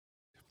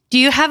Do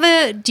you have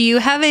a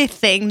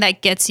thing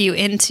that gets you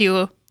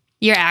into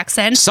your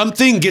accent?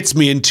 Something gets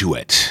me into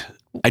it.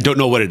 I don't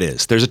know what it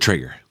is. There's a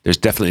trigger. There's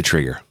definitely a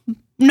trigger.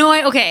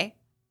 No, okay.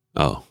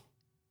 Oh.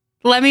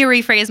 Let me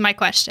rephrase my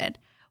question.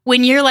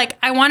 When you're like,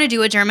 I want to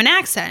do a German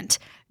accent,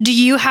 do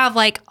you have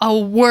like a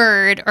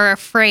word or a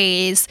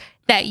phrase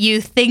that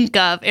you think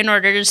of in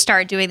order to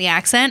start doing the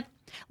accent?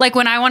 Like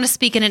when I want to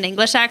speak in an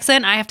English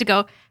accent, I have to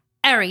go,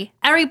 Harry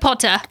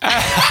Potter.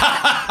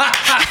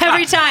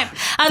 Every time.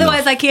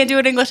 Otherwise, I can't do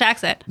an English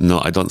accent.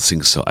 No, I don't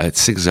think so. I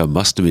think there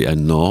must be a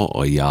no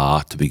or ja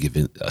to be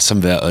given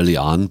somewhere early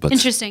on. But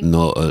interesting.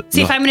 No.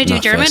 See, if I'm going to do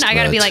German, I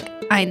got to be word.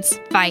 like, 1, 2,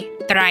 3.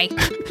 I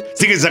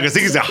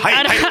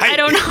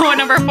don't know what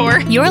number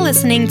 4. You're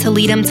listening to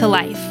Lead 'em to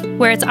Life,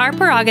 where it's our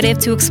prerogative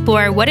to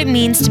explore what it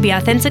means to be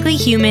authentically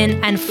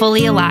human and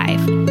fully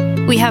alive.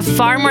 We have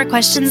far more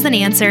questions than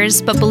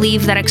answers, but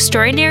believe that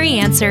extraordinary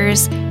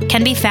answers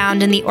can be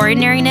found in the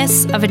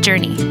ordinariness of a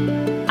journey.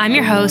 I'm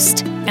your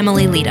host,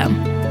 Emily Leadham.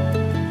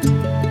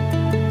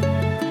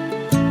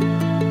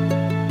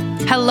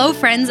 Hello,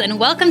 friends, and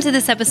welcome to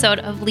this episode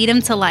of Lead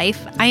 'em to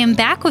Life. I am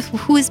back with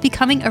who is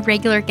becoming a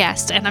regular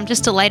guest, and I'm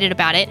just delighted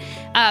about it.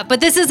 But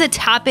this is a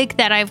topic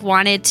that I've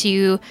wanted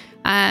to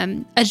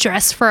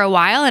address for a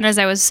while, and as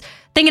I was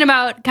thinking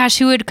about, gosh,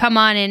 who would come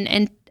on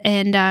and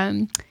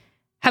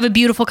have a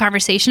beautiful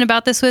conversation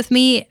about this with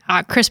me,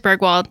 Chris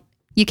Bergwald,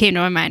 you came to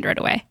my mind right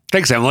away.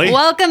 Thanks, Emily.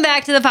 Welcome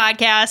back to the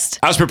podcast.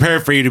 I was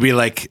prepared for you to be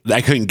like,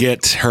 I couldn't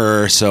get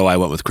her, so I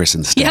went with Chris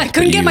instead. Yeah, I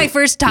couldn't get my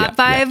first top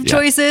 5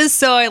 choices,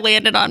 so I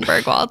landed on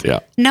Bergwald. Yeah.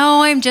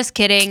 No, I'm just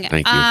kidding.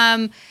 Thank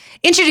you.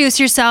 Introduce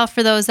yourself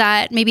for those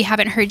that maybe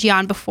haven't heard you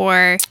on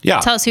before. Yeah.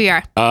 Tell us who you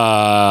are.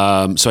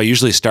 So I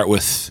usually start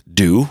with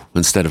do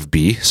instead of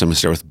be. So I'm going to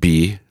start with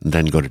be and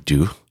then go to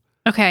do.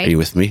 Okay. Are you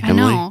with me, I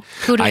Emily? know.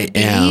 Who do I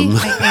be? am.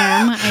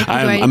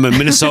 I'm a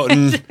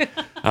Minnesotan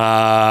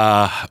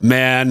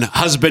man,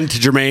 husband to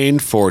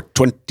Jermaine for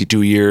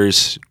 22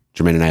 years.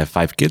 Jermaine and I have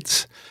 5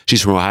 kids.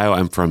 She's from Ohio.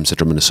 I'm from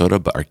central Minnesota,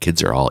 but our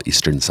kids are all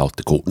eastern South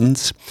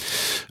Dakotans.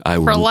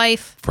 For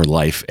life. For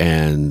life.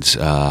 And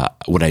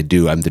what I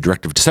do, I'm the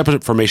director of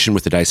discipleship formation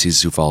with the Diocese of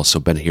Sioux Falls.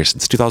 So been here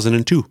since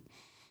 2002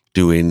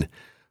 doing,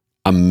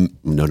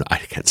 no, I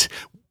can't.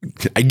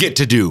 I get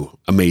to do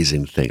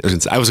amazing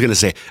things. I was going to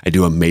say I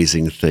do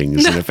amazing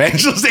things in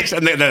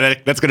evangelization.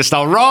 That's going to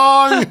sound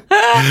wrong.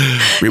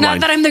 Rewind. Not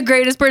that I'm the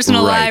greatest person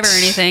alive or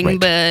anything,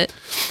 but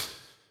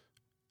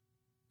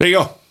there you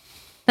go.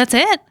 That's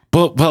it.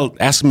 Well,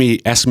 ask me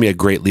a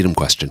great lead 'em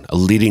question, a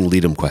leading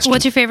lead 'em question.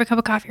 What's your favorite cup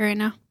of coffee right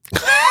now?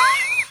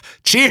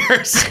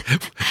 Cheers.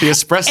 The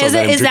espresso. Is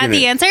that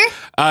the answer?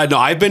 No,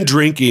 I've been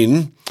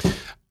drinking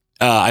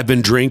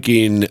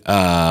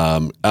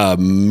a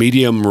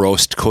medium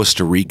roast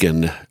Costa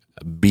Rican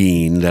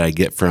bean that I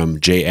get from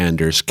Jay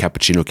Anders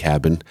Cappuccino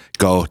Cabin.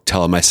 Go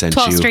tell him I sent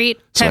 12th you. Street,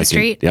 10th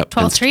Street, Yep,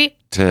 12th Street?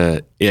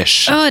 To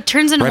ish. Oh, it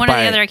turns into one or the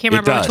other. I can't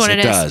remember which one it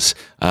is. It does.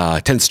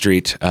 10th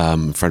Street,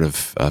 in front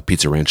of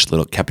Pizza Ranch,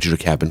 little Cappuccino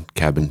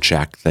cabin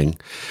shack thing,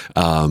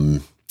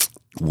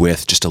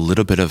 with just a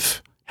little bit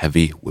of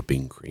heavy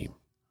whipping cream.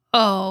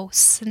 Oh,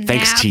 snap.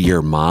 Thanks to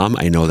your mom,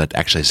 I know that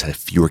actually has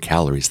fewer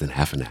calories than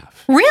half and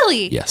half.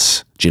 Really?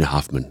 Yes. Gina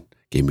Hoffman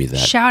gave me that.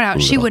 Shout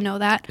out. She would know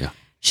that. Yeah.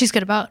 She's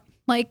good about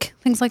like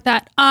things like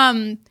that.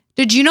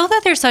 Did you know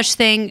that there's such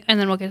thing, and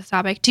then we'll get to the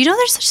topic. Do you know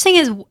there's such thing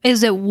as,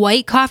 is it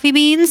white coffee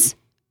beans?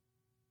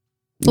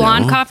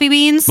 Blonde coffee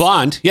beans?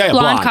 Blonde. Yeah,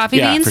 blonde coffee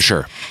beans? Yeah, for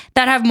sure.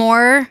 That have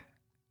more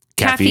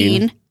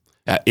caffeine.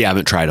 Yeah, I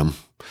haven't tried them.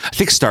 I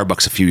think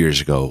Starbucks a few years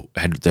ago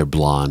had their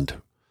blonde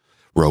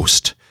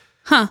roast.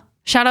 Huh.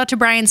 Shout out to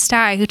Brian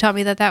Stye, who taught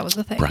me that was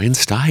the thing. Brian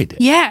Stye did.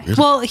 Yeah. Really?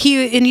 Well,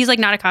 he's like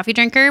not a coffee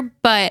drinker,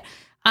 but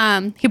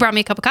he brought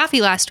me a cup of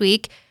coffee last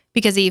week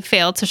because he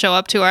failed to show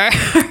up to our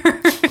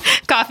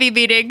coffee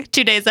meeting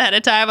 2 days ahead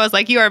of time. I was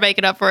like, you are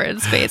making up for it in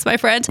space, my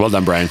friend. Well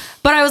done, Brian.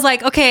 But I was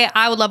like, okay,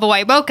 I would love a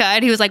white mocha.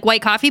 And he was like,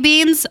 white coffee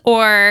beans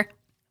or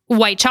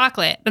white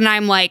chocolate? And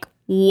I'm like,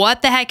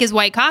 what the heck is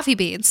white coffee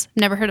beans?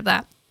 Never heard of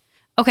that.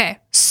 Okay,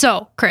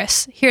 so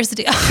Chris, here's the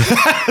deal.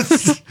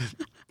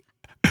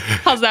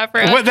 How's that for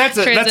that's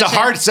a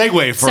hard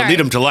segue for Lead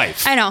 'em to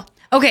Life. I know.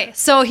 Okay,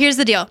 so here's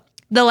the deal.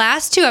 The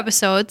last 2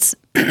 episodes,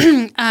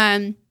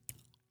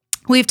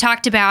 we've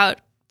talked about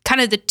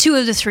kind of the 2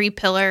 of the 3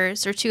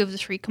 pillars or 2 of the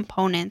 3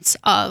 components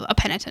of a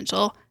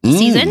penitential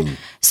season.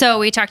 So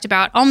we talked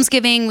about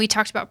almsgiving, we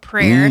talked about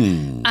prayer,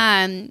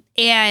 and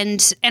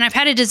I've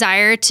had a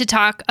desire to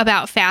talk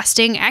about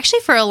fasting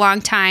actually for a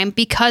long time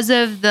because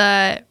of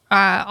the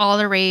all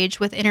the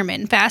rage with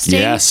intermittent fasting.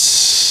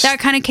 Yes. That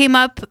kind of came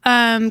up,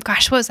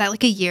 what was that,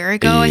 like a year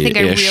ago? I think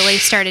I really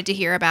started to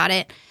hear about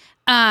it.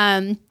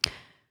 I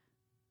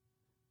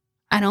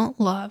don't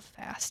love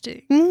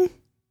fasting,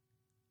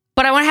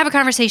 but I want to have a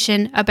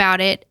conversation about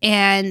it.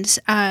 And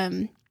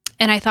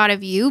I thought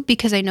of you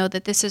because I know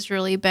that this has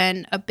really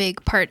been a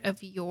big part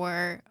of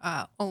your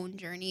own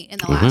journey in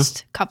the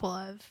last couple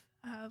of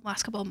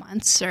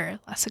months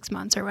or last 6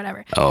 months or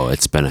whatever. Oh,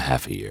 it's been a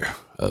half a year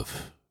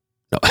of...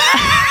 No.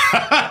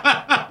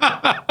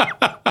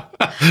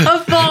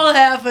 A full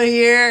half a of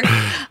here.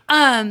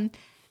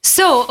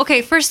 So,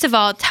 okay, first of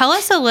all, tell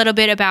us a little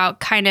bit about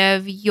kind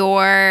of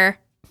your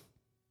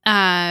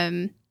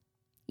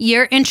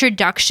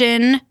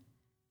introduction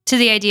to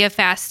the idea of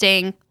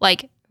fasting,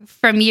 like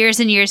from years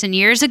and years and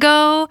years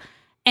ago,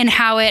 and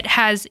how it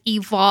has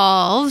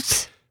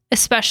evolved,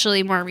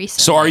 especially more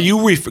recently. So are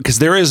you, because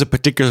there is a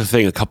particular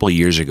thing a couple of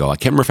years ago, I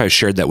can't remember if I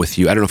shared that with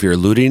you. I don't know if you're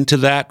alluding to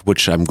that,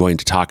 which I'm going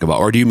to talk about,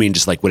 or do you mean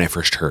just like when I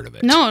first heard of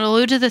it? No,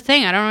 allude to the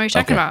thing. I don't know what you're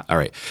talking about. All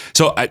right.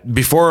 So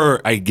before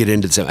I get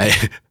into this,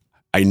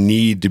 I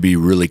need to be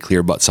really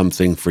clear about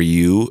something for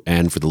you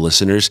and for the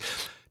listeners.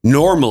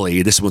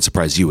 Normally, this won't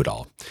surprise you at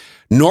all.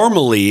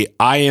 Normally,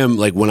 I am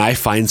like, when I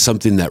find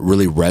something that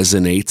really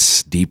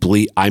resonates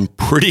deeply, I'm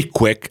pretty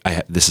quick.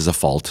 This is a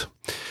fault.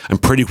 I'm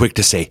pretty quick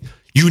to say,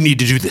 you need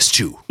to do this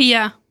too.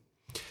 Yeah.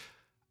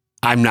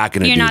 I'm not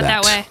going to do that. You're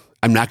not that way.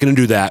 I'm not going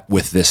to do that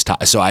with this.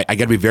 So I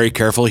got to be very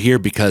careful here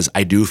because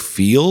I do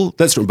feel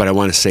that's, but I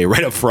want to say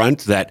right up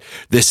front that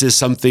this is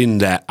something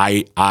that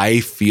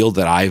I feel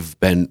that I've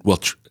been, well,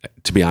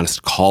 to be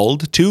honest,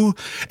 called to.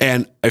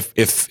 And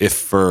if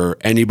for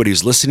anybody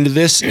who's listening to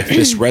this, if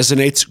this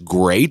resonates,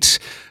 great.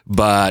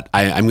 But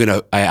I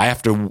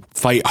have to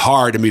fight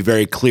hard and be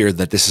very clear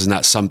that this is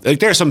not something, like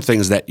there are some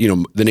things that,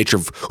 the nature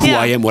of who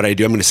I am, what I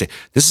do, I'm going to say,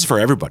 this is for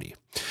everybody.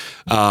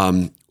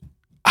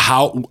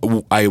 How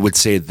I would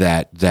say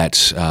that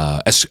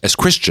as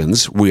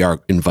Christians, we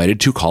are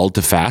called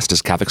to fast,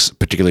 as Catholics,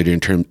 particularly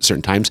during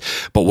certain times.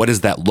 But what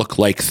does that look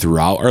like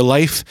throughout our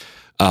life?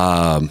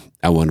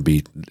 I want to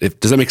be,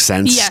 does that make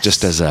sense? Yes.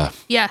 Just as a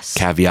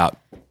caveat.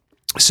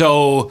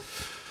 So,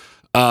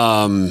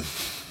 the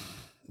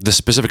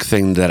specific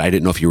thing that I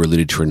didn't know if you were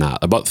alluded to or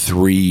not, about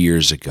 3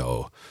 years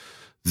ago,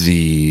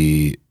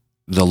 the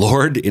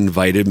Lord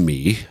invited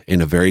me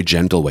in a very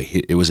gentle way.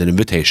 It was an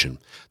invitation.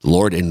 The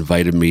Lord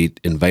invited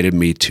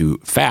me to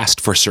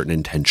fast for certain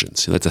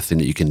intentions. So that's a thing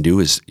that you can do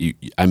is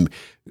I'm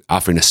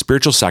offering a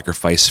spiritual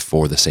sacrifice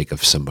for the sake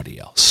of somebody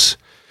else.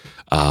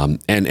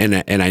 And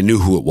I knew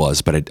who it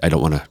was, but I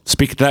don't want to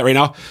speak to that right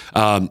now.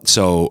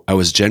 So I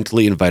was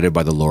gently invited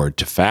by the Lord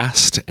to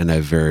fast, and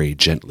I very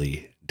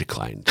gently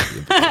declined the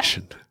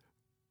invitation.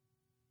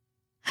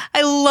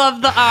 I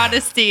love the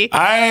honesty.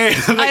 I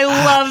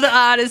love the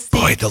honesty.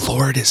 Boy, the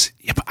Lord is,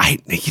 and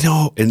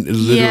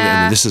literally,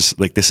 I mean,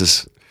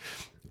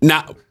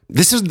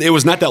 it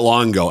was not that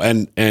long ago,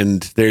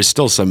 and there's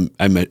still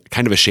I'm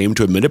kind of ashamed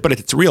to admit it, but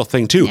it's a real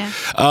thing too. Yeah.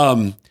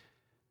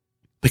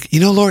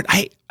 Lord,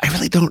 I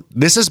really don't,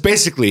 this is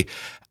basically,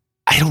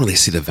 I don't really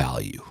see the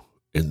value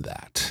in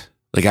that.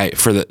 Like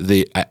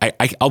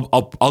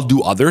I'll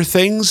do other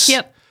things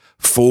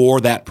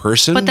for that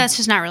person. But that's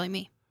just not really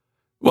me.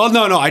 Well,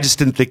 no, I just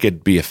didn't think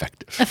it'd be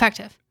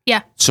effective.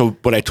 Yeah. So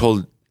what I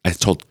told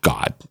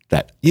God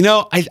that,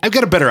 I've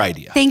got a better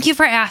idea. Thank you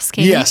for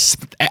asking. Yes,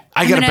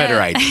 I got a better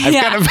idea. I've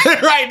got a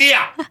better idea.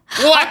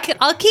 What?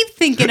 I'll keep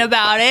thinking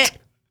about it.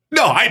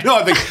 No, I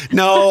know.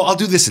 I'll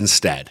do this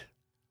instead.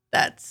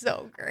 That's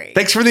so great.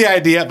 Thanks for the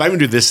idea, but I'm going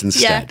to do this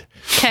instead.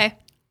 Yeah. Okay.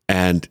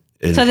 And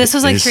so this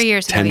was like 3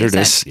 years ago.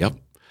 Tenderness. Yep.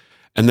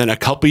 And then a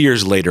couple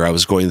years later, I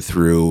was going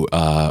through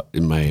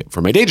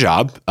for my day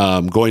job,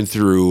 going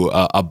through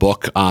a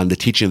book on the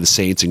teaching of the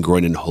saints and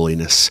growing in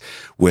holiness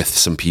with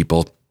some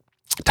people,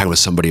 talking with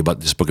somebody about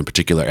this book in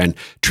particular. And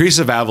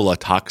Teresa of Avila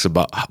talks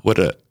about what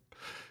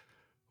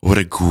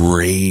a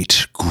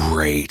great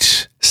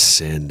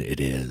sin it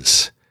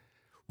is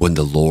when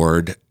the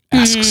Lord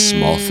asks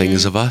small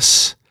things of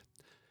us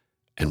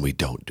and we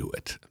don't do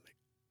it.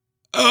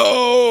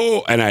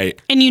 Oh, and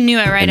you knew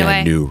it right away.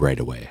 I knew right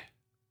away.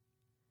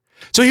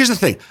 So here's the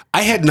thing.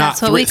 I had not,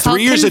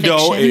 3 years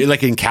ago,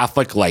 like in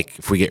Catholic, like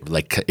if we get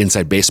like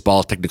inside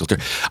baseball, technical term,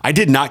 I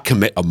did not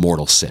commit a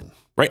mortal sin,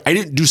 right? I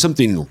didn't do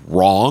something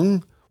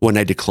wrong when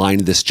I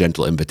declined this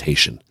gentle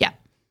invitation. Yeah.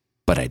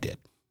 But I did.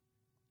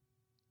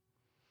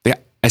 Yeah.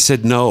 I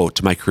said no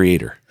to my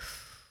Creator.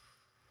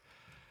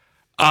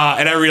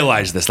 And I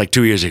realized this like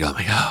 2 years ago. I'm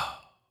like, oh.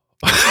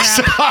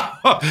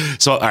 Yeah.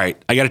 So, all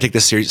right, I got to take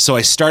this serious. So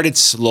I started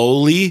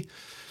slowly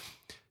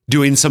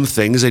doing some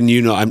things, and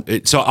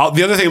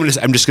the other thing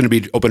I'm just going to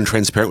be open and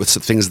transparent with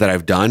some things that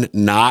I've done,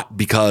 not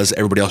because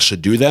everybody else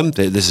should do them.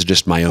 This is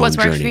just my own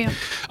journey.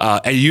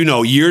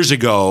 And years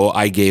ago,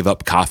 I gave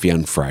up coffee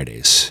on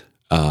Fridays.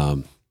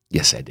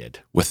 Yes, I did,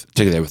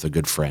 together with a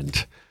good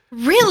friend.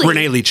 Really?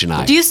 Renee Leach and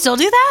I. Do you still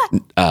do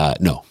that?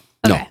 No.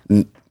 Okay.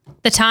 No.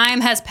 The time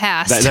has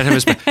passed. That time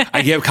has passed.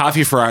 I gave up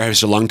for a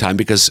long time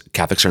because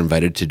Catholics are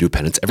invited to do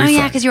penance every Friday.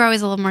 Oh, yeah, because you're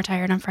always a little more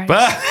tired on Fridays.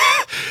 But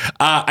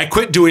I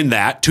quit doing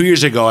that 2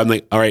 years ago. I'm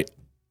like, all right,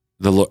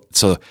 the Lord.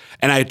 So,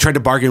 and I tried to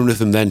bargain with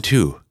him then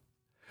too.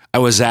 I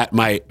was at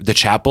the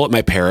chapel at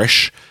my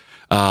parish.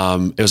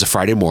 It was a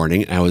Friday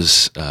morning. I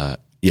was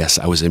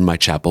in my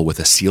chapel with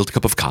a sealed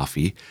cup of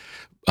coffee.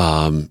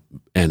 And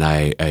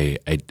I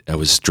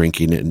was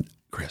drinking it. And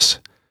Chris,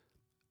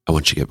 I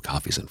want you to give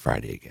coffees on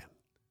Friday again.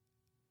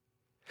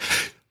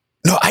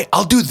 No,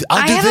 I'll do this.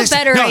 I have a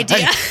better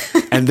idea.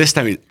 And this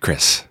time,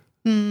 Chris,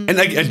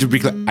 And to be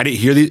clear, I didn't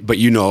hear these, but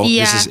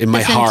this is in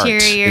my heart.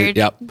 Interior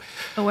Yep.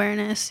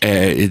 awareness.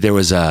 There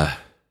was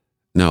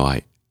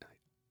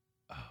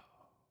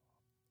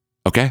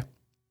okay.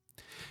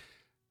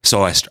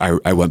 So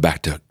I went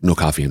back to no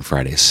coffee on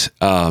Fridays.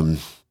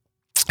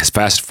 Let's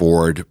fast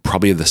forward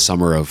probably the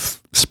summer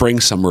of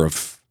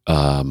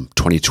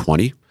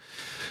 2020.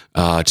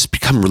 Just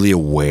become really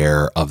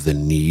aware of the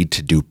need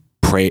to do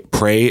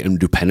pray and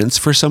do penance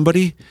for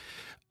somebody.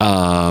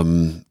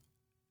 And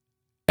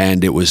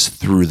it was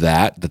through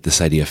that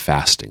this idea of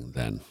fasting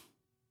then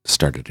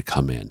started to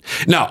come in.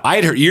 Now, I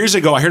had heard years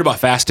ago, I heard about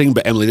fasting,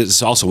 but Emily,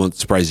 this also won't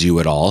surprise you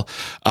at all.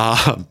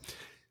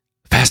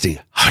 Fasting,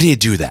 how do you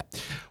do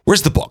that?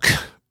 Where's the book?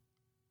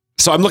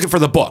 So I'm looking for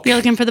the book. You're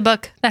looking for the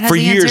book that has for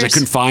the years. answers? I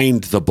couldn't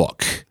find the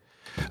book.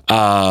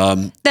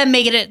 That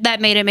made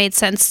it made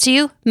sense to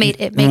you.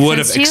 Would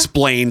have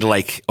explained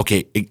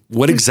okay,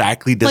 what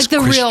exactly does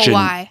the real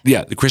why?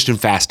 Yeah, the Christian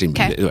fasting.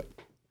 Okay.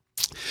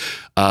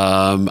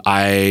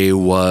 I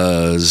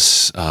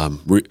was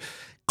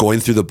going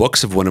through the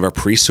books of one of our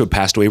priests who had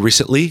passed away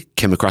recently.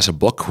 Came across a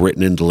book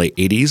written in the late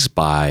 80s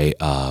by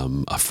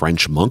a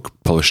French monk,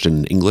 published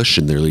in English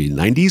in the early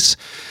 90s.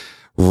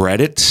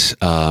 Read it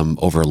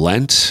over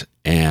Lent,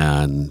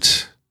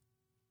 and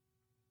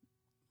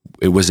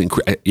it was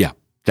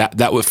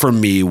That was, for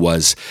me,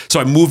 was, so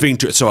I'm moving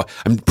to, so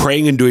I'm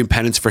praying and doing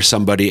penance for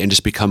somebody and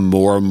just become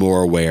more and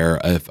more aware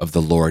of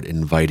the Lord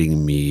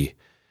inviting me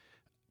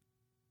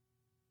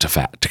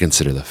to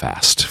consider the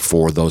fast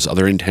for those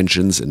other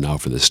intentions and now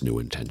for this new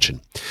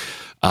intention.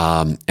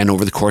 And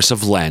over the course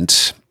of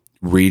Lent,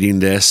 reading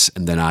this,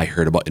 and then I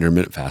heard about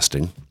intermittent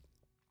fasting.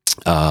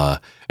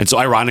 And so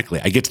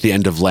ironically, I get to the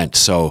end of Lent.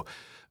 So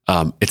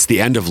it's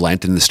the end of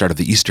Lent and the start of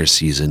the Easter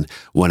season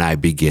when I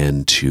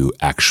begin to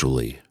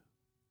actually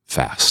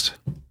fast.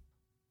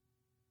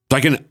 So I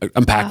can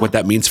unpack what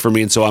that means for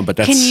me and so on, but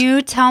that's... Can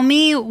you tell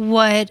me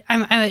what...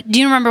 do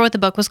you remember what the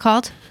book was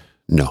called?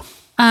 No.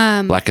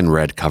 Black and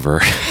red cover.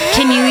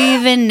 Can you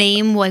even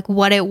name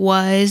what it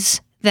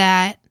was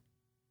that...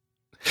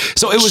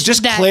 So it was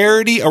just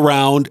clarity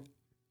around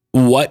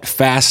what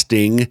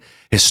fasting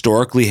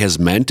historically has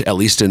meant, at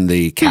least in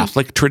the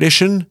Catholic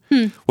tradition,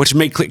 which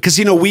make clear, because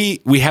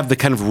we have the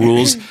kind of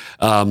rules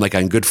like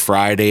on Good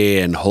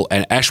Friday and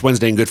Ash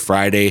Wednesday and Good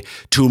Friday,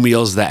 2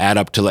 meals that add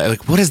up to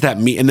what does that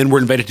mean? And then we're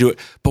invited to do it,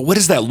 but what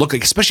does that look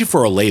like, especially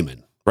for a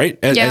layman, right?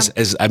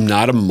 As I'm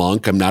not a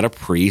monk, I'm not a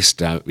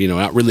priest, not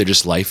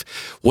religious life.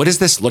 What does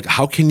this look?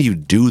 How can you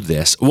do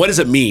this? What does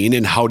it mean,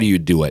 and how do you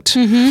do it?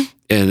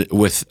 And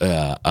with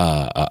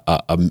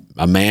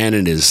a man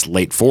in his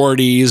late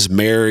 40s,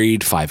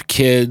 married, 5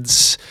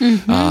 kids,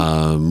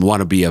 want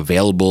to be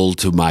available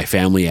to my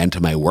family and to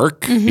my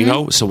work,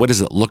 So what does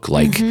it look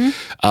like? And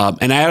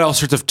I had all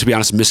sorts of, to be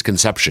honest,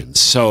 misconceptions.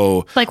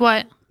 So like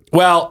what?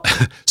 Well,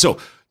 so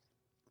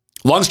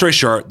long story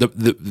short,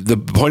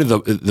 the point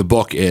of the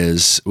book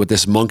is what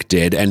this monk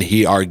did, and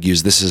he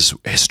argues this is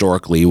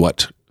historically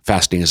what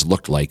fasting has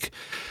looked like.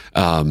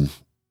 1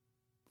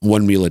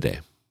 meal a day.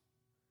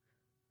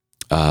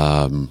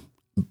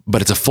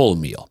 But it's a full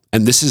meal.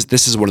 And this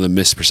is one of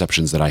the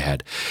misperceptions that I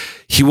had.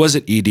 He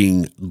wasn't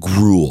eating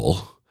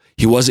gruel.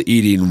 He wasn't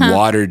eating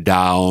watered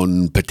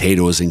down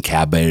potatoes and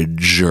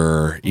cabbage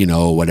or,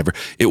 whatever.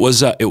 It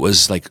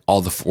was like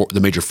all the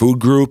major food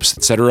groups,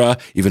 etc.,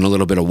 even a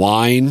little bit of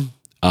wine,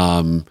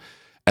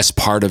 as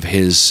part of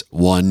his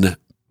 1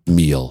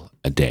 meal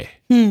a day.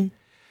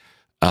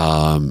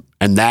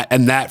 And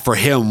that for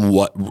him,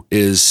 what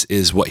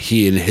is what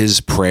he, in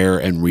his prayer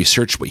and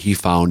research, what he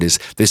found is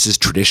this is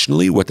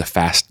traditionally what the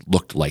fast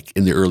looked like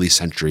in the early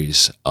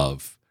centuries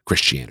of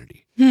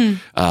Christianity.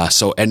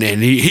 So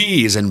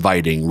he is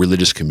inviting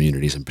religious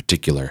communities in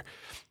particular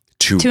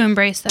to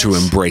embrace this. To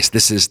embrace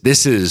this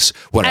is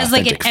what as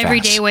authentic like an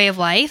everyday way of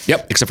life.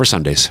 Yep, except for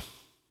Sundays.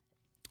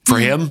 For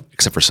him,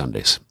 except for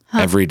Sundays,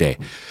 every day.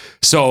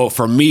 So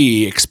for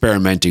me,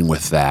 experimenting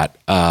with that,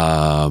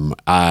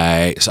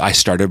 I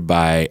started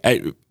by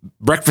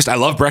breakfast. I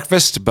love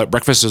breakfast, but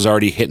breakfast was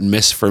already hit and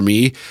miss for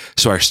me.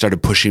 So I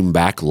started pushing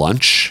back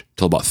lunch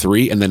till about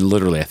 3, and then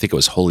literally, I think it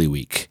was Holy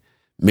Week,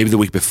 maybe the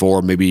week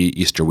before, maybe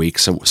Easter week,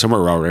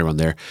 somewhere around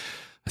there.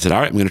 I said,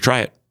 all right, I'm going to try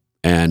it,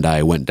 and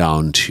I went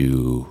down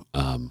to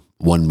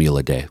 1 meal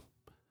a day,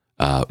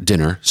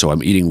 dinner. So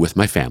I'm eating with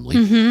my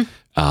family,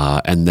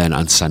 and then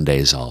on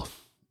Sundays I'll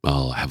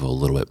have a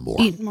little bit more.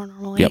 Eat more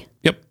normally.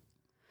 Yep.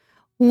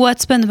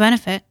 What's been the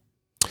benefit?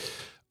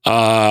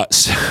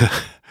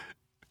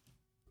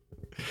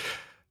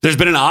 There's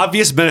been an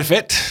obvious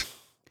benefit.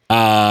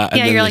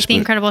 You're like the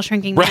Incredible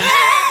Shrinking Man.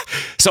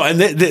 So, and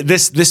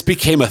this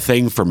became a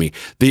thing for me.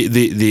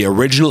 The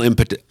original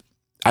impetus.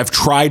 I've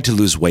tried to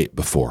lose weight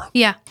before.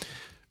 Yeah.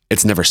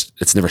 It's never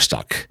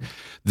stuck.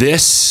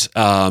 This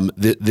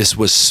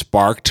was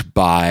sparked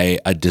by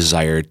a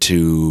desire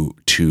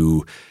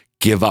to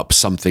give up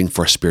something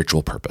for a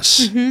spiritual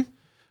purpose, to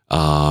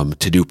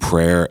do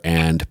prayer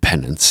and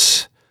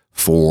penance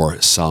for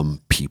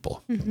some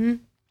people. If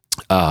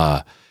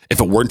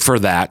it weren't for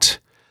that,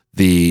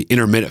 the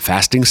intermittent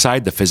fasting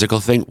side, the physical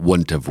thing,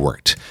 wouldn't have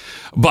worked.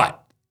 But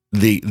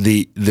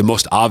the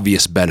most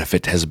obvious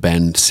benefit has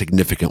been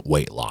significant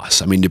weight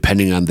loss. I mean,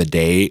 depending on the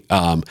day,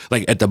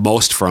 like at the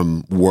most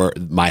from where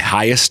my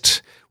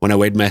highest when I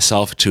weighed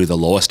myself to the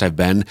lowest I've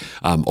been,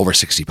 over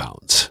 60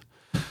 pounds.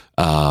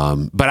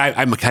 But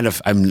I'm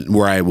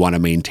where I want to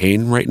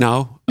maintain right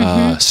now.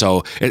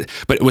 But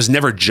it was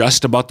never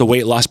just about the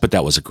weight loss, but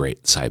that was a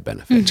great side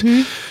benefit.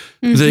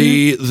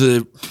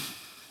 I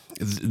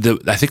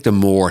think the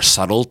more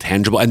subtle,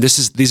 tangible, and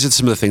these are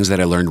some of the things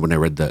that I learned when I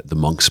read the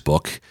monk's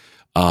book.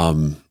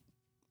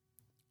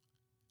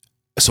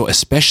 So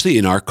especially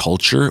in our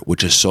culture,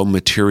 which is so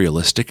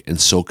materialistic and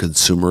so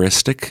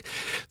consumeristic,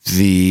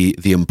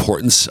 the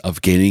importance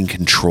of gaining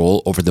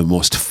control over the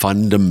most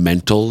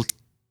fundamental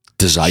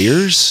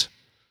desires,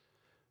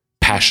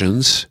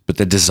 passions, but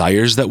the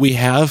desires that we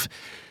have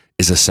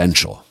is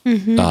essential.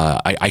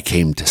 I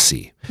came to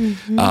see.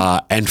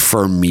 And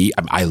for me,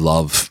 I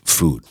love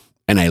food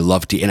and I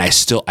love to eat, and I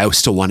still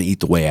want to eat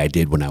the way I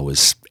did when I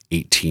was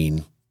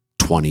 18,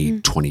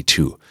 20,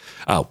 22.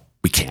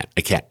 I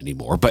can't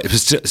anymore, but it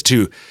was just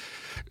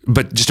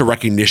a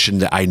recognition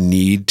that I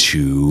need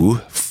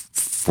to,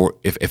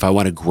 if I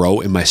want to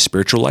grow in my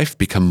spiritual life,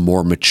 become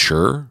more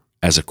mature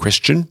as a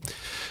Christian,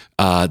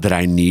 that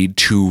I need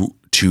to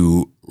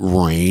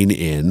rein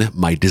in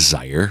my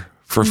desire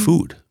for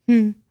food.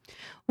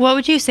 What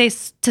would you say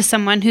to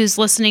someone who's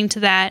listening to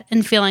that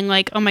and feeling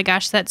like, oh my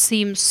gosh, that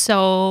seems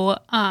so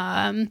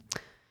kind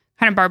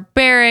of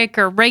barbaric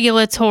or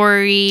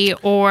regulatory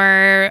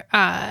or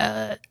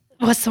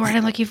what's the word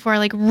I'm looking for?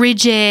 Like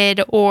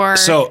rigid or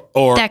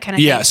that kind of thing.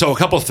 Yeah. So a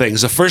couple of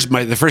things. The first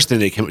thing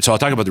that came. So I'll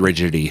talk about the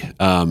rigidity.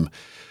 But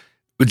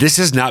this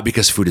is not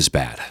because food is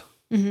bad.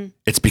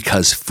 It's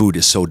because food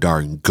is so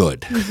darn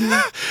good.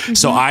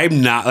 So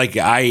I'm not like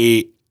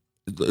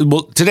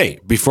today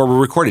before we're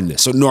recording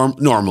this. So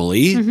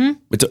normally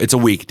it's a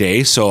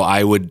weekday. So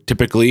I would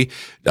typically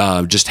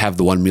just have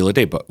the one meal a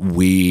day. But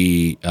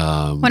we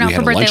had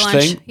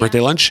a birthday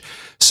lunch.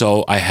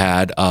 So I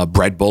had a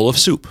bread bowl of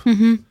soup.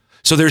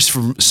 So there's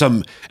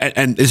some,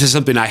 and this is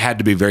something I had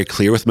to be very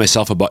clear with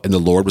myself about, and the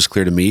Lord was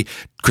clear to me,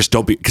 Chris,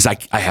 don't be, because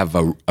I have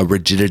a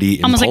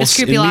rigidity almost impulse like a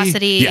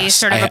scrupulosity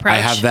sort of approach. I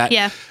have that.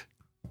 Yeah.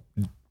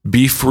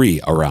 Be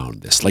free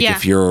around this. Like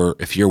if you're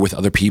with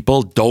other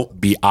people, don't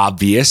be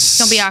obvious.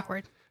 Don't be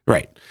awkward.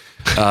 Right.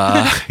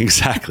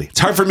 Exactly. It's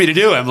hard for me to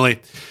do,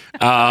 Emily.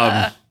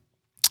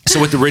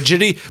 So with the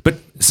rigidity, but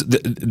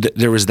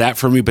there was that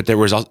for me, but there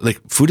was also, like,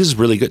 food is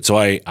really good. So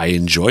I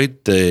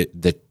enjoyed the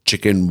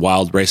chicken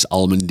wild rice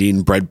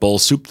almondine bread bowl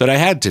soup that I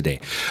had today.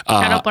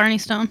 Shout out Blarney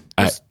Stone.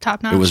 It was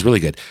top notch. It was really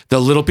good. The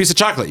little piece of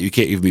chocolate you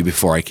gave me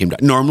before I came down.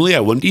 Normally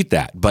I wouldn't eat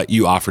that, but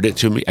you offered it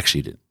to me. Actually,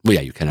 you didn't. Well,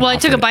 yeah, you kind of. Well, I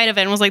took a bite of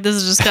it and was like, "This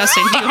is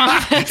disgusting." Do you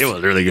want this? It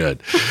was really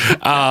good.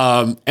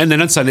 And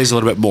then on Sundays a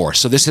little bit more.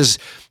 So this is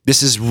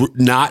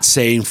not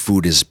saying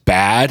food is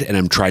bad, and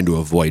I'm trying to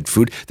avoid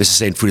food. This is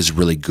saying food is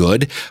really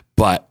good,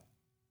 but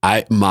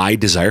my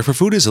desire for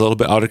food is a little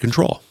bit out of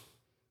control,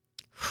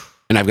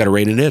 and I've got to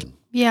rein it in.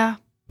 Yeah.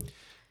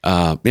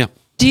 Yeah.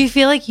 Do you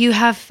feel like you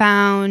have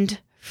found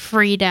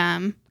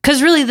freedom?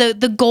 Because really,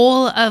 the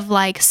goal of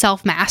like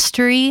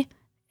self-mastery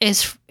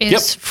is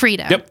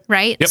freedom,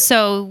 right? Yep.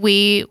 So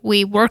we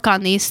work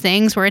on these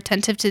things. We're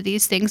attentive to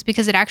these things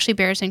because it actually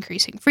bears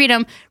increasing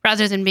freedom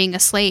rather than being a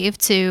slave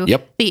to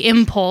the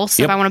impulse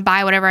of I want to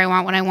buy whatever I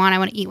want when I want. I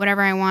want to eat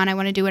whatever I want. I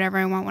want to do whatever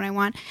I want when I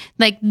want.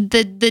 Like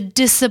the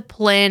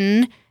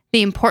discipline,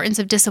 the importance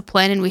of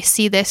discipline, and we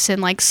see this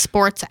in like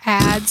sports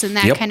ads and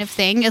that kind of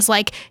thing, is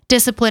like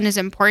discipline is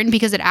important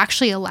because it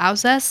actually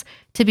allows us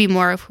to be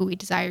more of who we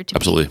desire to be.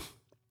 Absolutely.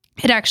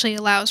 It actually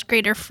allows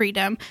greater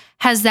freedom.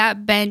 Has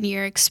that been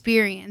your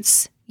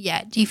experience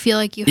yet? Do you feel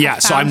like you have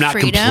found so I'm not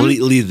freedom?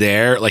 Completely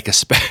there, like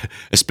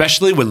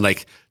especially when,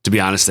 like, to be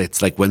honest,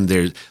 it's like when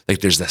there's the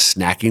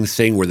snacking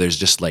thing where there's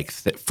just like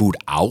food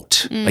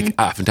out, like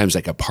oftentimes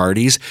like at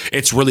parties.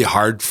 It's really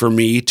hard for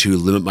me to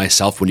limit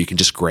myself when you can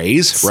just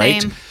graze,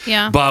 right?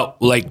 Yeah.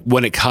 But like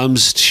when it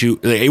comes to,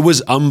 like, it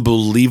was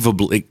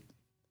unbelievably,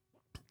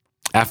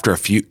 after a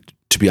few,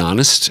 to be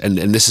honest, and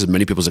this is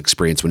many people's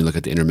experience when you look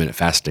at the intermittent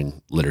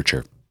fasting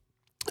literature.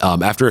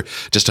 After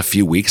just a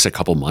few weeks, a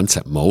couple months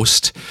at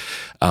most,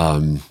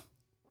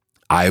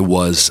 I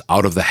was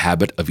out of the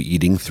habit of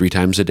eating 3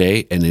 times a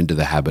day and into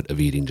the habit of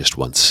eating just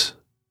once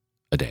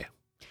a day.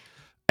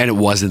 And it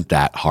wasn't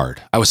that hard.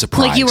 I was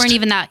surprised. Like you weren't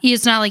even that,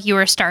 it's not like you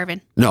were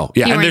starving. No.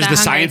 Yeah. You And there's the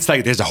hungry. science,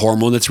 like there's a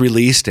hormone that's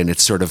released, and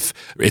it's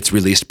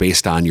released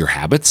based on your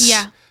habits.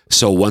 Yeah.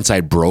 So once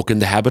I'd broken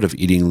the habit of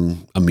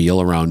eating a meal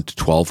around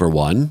 12 or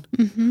 1,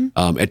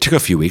 it took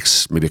a few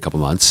weeks, maybe a couple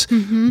months,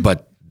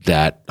 but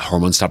that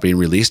hormone stopped being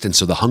released. And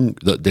so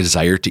the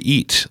desire to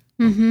eat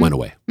went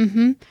away.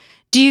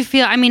 Do you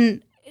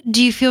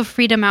feel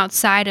freedom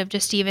outside of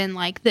just even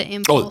like the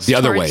impulse the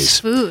other towards ways.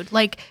 food?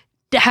 Like,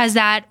 has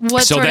that,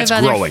 what So sort that's of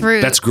other growing.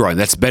 fruit? That's growing.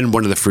 That's been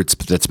one of the fruits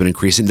that's been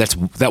increasing.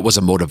 That was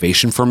a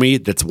motivation for me.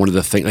 That's one of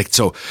the things. Like,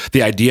 so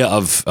the idea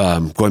of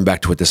going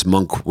back to what this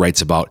monk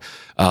writes about,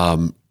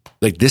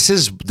 like this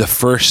is the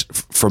first,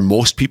 for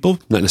most people,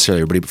 not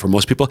necessarily everybody, but for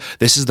most people,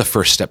 this is the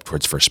first step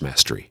towards first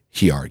mastery,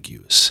 he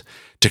argues,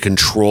 to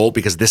control,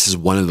 because this is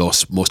one of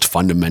those most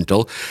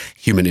fundamental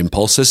human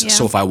impulses. Yeah.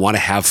 So if I want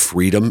to have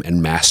freedom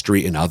and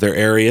mastery in other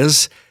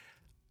areas,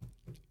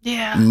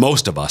 Yeah.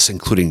 most of us,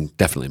 including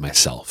definitely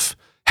myself,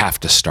 have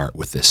to start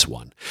with this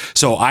one.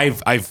 So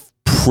I've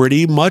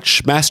pretty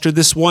much mastered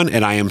this one,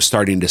 and I am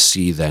starting to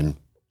see then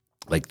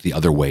like the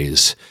other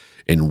ways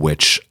in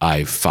which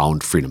I've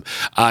found freedom.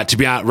 To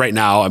be honest, right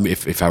now, I mean,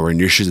 if I were in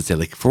your shoes, I'd say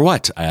like, for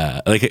what?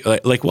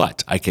 Like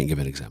what? I can't give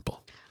an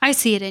example. I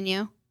see it in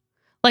you.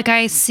 Like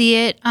I see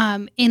it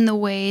in the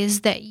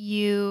ways that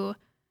you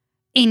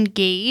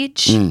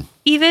engage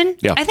even.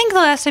 Yeah. I think the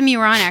last time you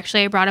were on,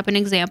 actually, I brought up an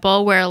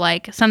example where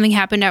like something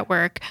happened at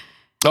work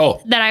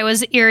that I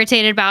was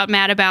irritated about,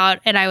 mad about.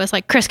 And I was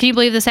like, Chris, can you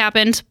believe this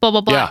happened? Blah,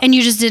 blah, blah. Yeah. And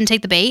you just didn't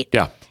take the bait.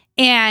 Yeah.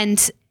 And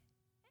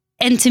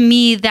to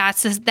me,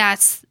 that's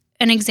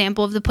an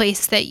example of the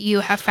place that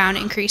you have found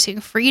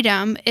increasing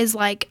freedom is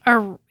like,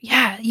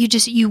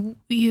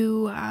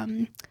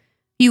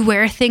 you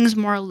wear things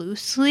more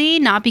loosely,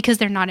 not because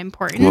they're not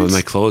important. Well,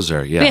 my clothes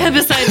are, Yeah,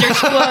 besides your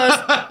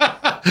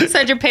clothes,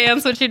 besides your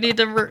pants, which you need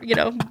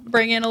to,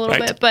 bring in a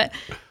little bit. But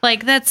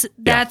like that's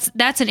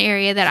an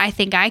area that I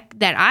think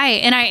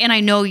I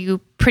know you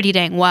pretty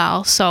dang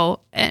well. So,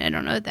 and I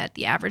don't know that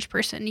the average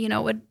person,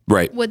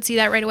 would see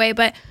that right away.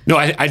 But no,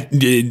 I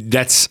think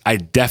that's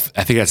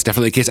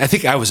definitely the case. I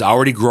think I was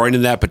already growing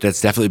in that, but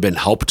that's definitely been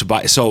helped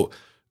by. So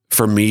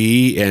for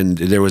me, and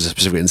there was a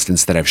specific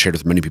instance that I've shared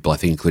with many people, I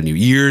think including you,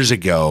 years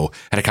ago,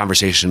 had a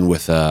conversation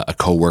with a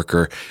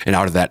coworker, and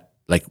out of that,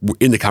 like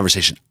in the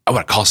conversation, I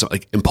want to call something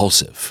like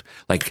impulsive,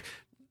 like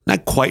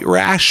not quite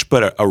rash,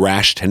 but a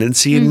rash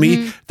tendency in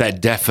me that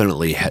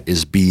definitely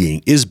is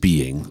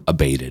being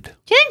abated.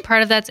 do you think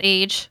part of that's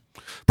age?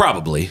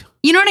 Probably.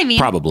 You know what I mean?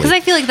 Probably. Because I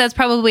feel like that's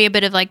probably a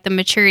bit of like the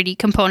maturity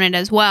component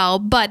as well,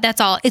 but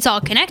it's all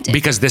connected.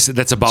 Because that's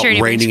about Maturity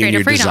brings reining in greater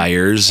your freedom.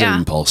 desires Yeah. and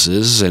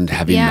impulses and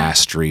having Yeah.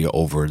 mastery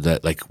over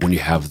that, like when you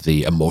have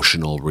the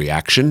emotional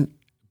reaction.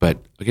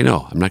 But okay,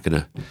 no, I'm not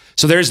going to.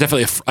 So there's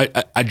definitely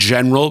a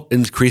general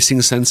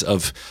increasing sense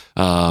of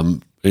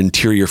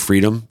interior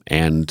freedom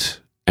and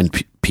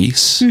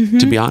peace,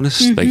 to be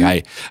honest.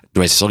 Like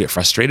do I still get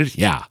frustrated?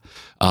 Yeah.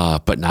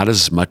 But not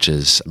as much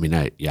as,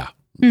 not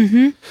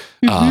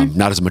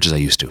as much as I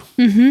used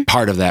to.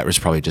 Part of that was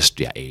probably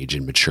just age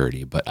and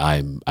maturity, but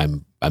I'm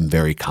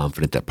very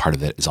confident that part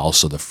of that is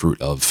also the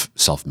fruit of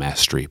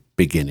self-mastery,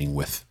 beginning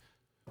with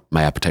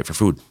my appetite for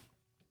food.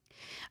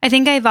 I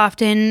think I've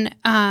often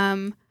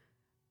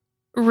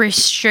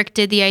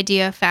restricted the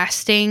idea of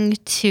fasting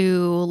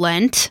to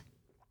Lent,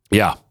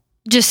 Yeah.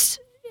 just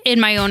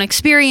in my own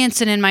experience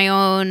and in my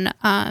own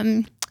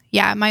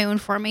my own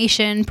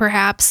formation,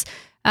 perhaps.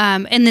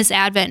 And this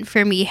Advent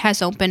for me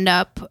has opened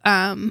up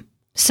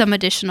some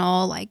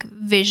additional like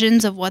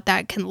visions of what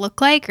that can look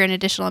like, or an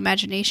additional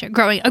imagination,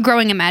 a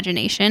growing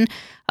imagination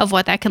of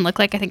what that can look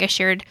like. I think I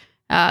shared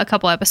a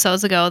couple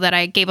episodes ago that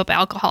I gave up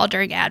alcohol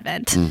during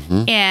Advent,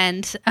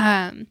 and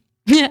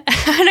and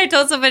I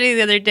told somebody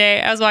the other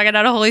day, I was walking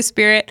out of Holy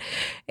Spirit,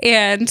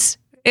 and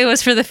it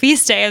was for the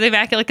feast day of the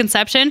Immaculate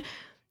Conception,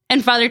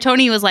 and Father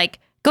Tony was like,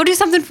 go do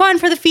something fun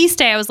for the feast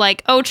day. I was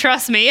like, oh,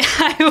 trust me.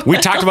 We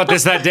talked about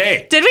this that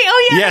day. Did we?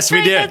 Oh, yeah. Yes,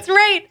 we did. That's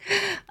right.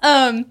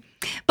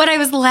 But I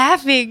was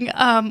laughing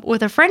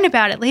with a friend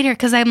about it later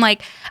because I'm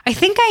like, I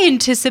think I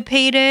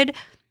anticipated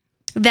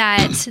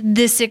that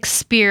this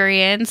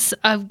experience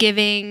of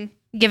giving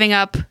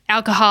up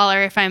alcohol,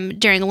 or if I'm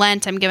during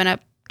Lent, I'm giving up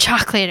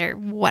chocolate or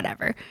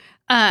whatever,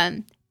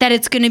 that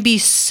it's going to be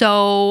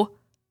so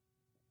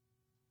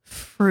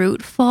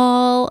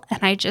fruitful, and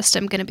I just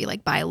am going to be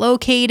like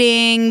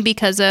bilocating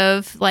because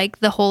of like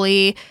the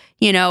holy,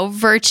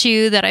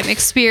 virtue that I've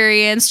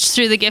experienced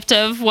through the gift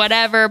of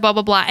whatever, blah,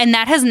 blah, blah. And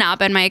that has not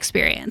been my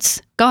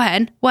experience. Go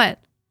ahead. What?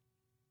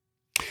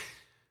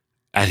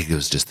 I think it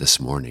was just this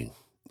morning.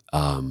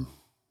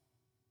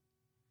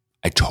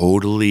 I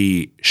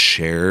totally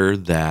share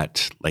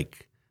that,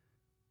 like,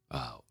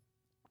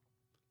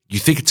 you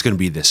think it's going to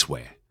be this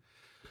way.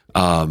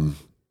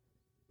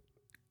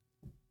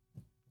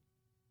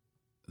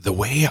 The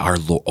way our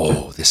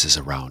Lord, this is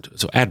around.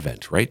 So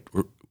Advent, right?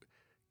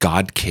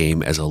 God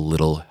came as a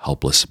little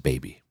helpless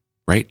baby,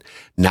 right?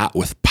 Not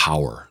with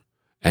power.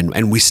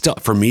 And we still,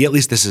 for me at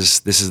least, this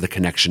is the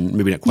connection,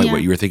 maybe not quite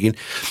what you were thinking,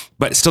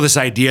 but still this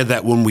idea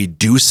that when we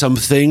do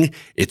something,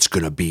 it's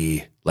going to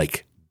be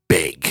like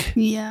big.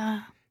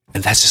 Yeah.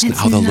 And that's just not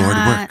how the Lord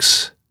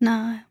works.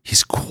 No.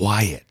 He's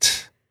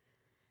quiet.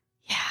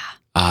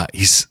 Yeah.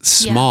 He's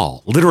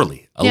small,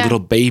 literally a little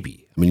baby.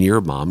 I mean, you're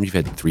a mom, you've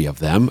had 3 of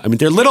them. I mean,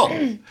 they're little.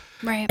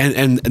 Right.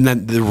 And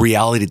then the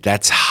reality,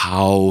 that's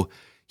how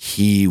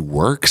he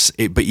works.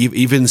 But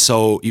even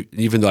so,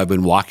 even though I've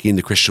been walking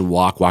the Christian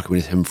walk, walking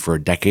with him for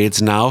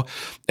decades now,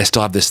 I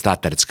still have this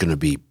thought that it's going to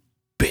be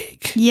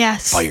big.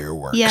 Yes.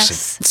 Fireworks.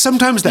 Yes. And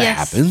sometimes that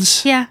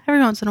happens. Yeah,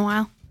 every once in a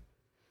while.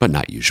 But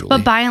not usually.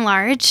 But by and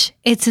large,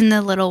 it's in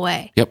the little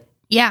way. Yep.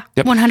 Yeah,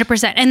 Yep.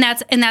 100%. And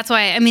that's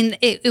why, I mean,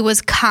 it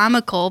was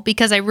comical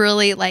because I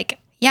really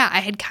I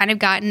had kind of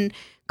gotten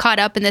caught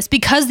up in this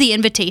because the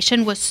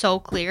invitation was so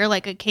clear.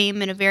 Like it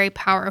came in a very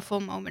powerful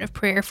moment of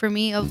prayer for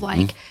me of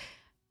like,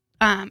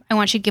 I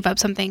want you to give up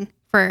something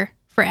for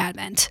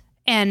Advent.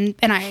 And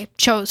I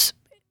chose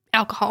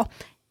alcohol.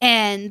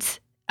 And,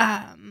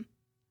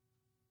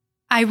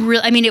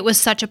 it was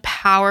such a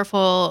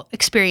powerful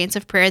experience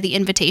of prayer, the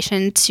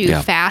invitation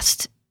to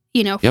fast,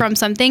 from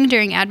something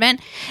during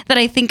Advent that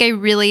I think I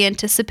really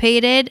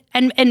anticipated.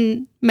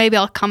 And maybe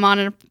I'll come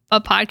on a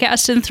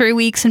podcast in 3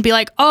 weeks and be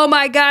like, oh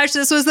my gosh,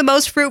 this was the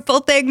most fruitful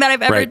thing that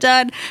I've ever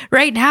done.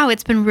 Right now,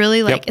 it's been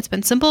really it's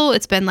been simple.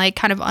 It's been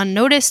kind of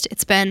unnoticed.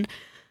 It's been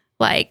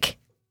other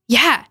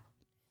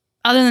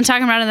than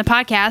talking about it in the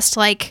podcast,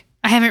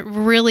 I haven't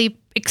really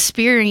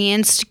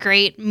experienced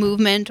great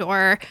movement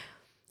or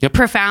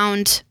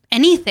profound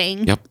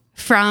anything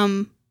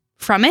from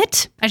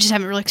it. I just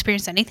haven't really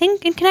experienced anything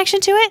in connection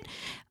to it.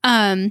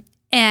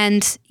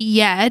 And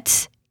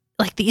yet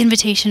the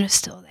invitation is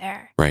still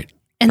there. Right.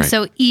 And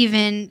so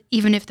even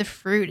if the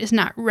fruit is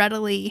not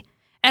readily,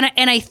 and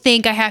I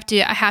think I have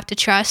to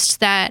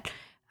trust that,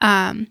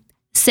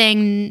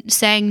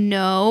 saying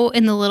no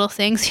in the little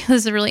things.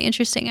 This is really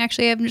interesting.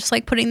 Actually, I'm just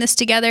putting this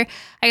together.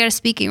 I got a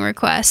speaking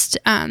request,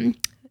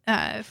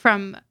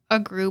 from a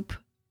group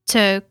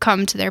to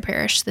come to their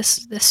parish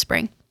this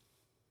spring.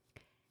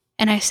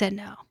 And I said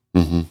no.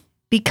 Mm-hmm.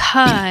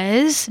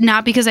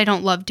 Not because I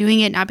don't love doing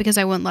it, not because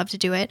I wouldn't love to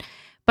do it,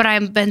 but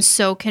I've been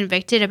so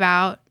convicted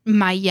about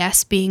my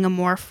yes being a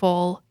more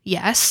full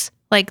yes.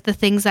 The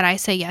things that I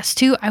say yes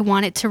to, I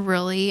want it to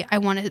really, I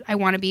want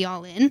to be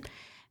all in.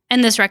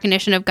 And this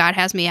recognition of God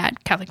has me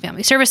at Catholic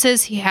Family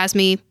Services. He has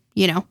me,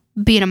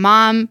 being a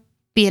mom,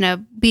 being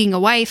a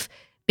wife,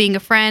 being a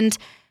friend.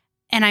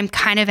 And I'm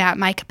kind of at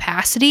my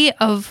capacity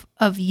of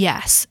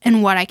yes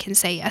and what I can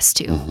say yes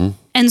to. Mm-hmm.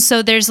 And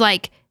so there's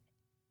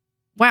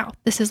wow,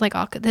 this is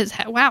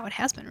wow, it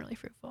has been really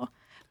fruitful.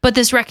 But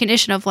this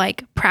recognition of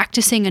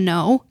practicing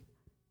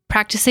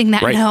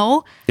that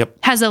no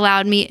has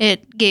allowed me,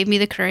 it gave me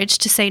the courage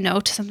to say no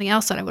to something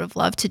else that I would have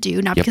loved to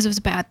do, not because it was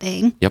a bad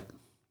thing. Yep.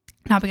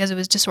 Not because it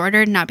was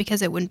disordered, not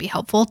because it wouldn't be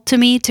helpful to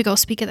me to go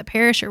speak at the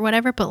parish or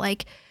whatever, but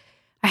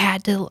I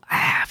have to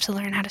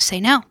learn how to say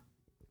no.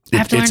 I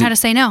have to learn how to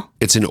say no.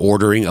 It's an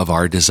ordering of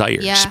our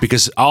desires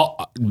because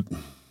all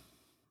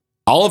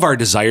of our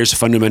desires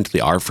fundamentally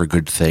are for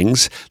good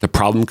things. The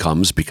problem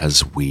comes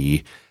because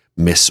we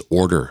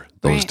misorder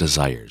those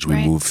desires. We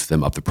move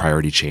them up the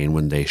priority chain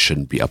when they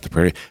shouldn't be up the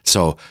priority.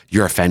 So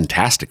you're a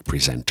fantastic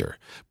presenter,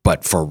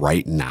 but for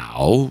right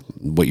now,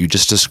 what you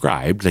just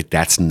described,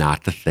 that's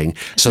not the thing.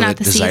 So that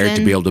desire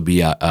to be able to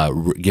be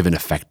give an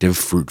effective,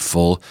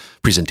 fruitful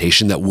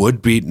presentation that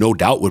would be, no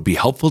doubt, would be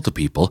helpful to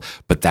people,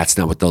 but that's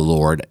not what the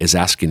Lord is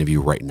asking of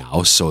you right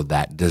now. So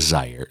that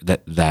desire,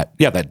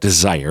 that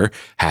desire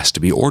has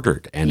to be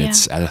ordered, and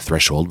it's at a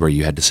threshold where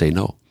you had to say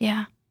no.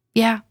 Yeah.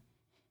 Yeah.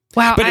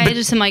 Wow, I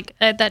just am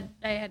that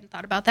I hadn't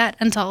thought about that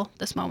until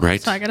this moment.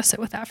 Right. So I got to sit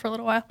with that for a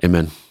little while.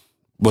 Amen.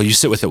 Well, you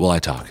sit with it while I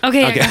talk.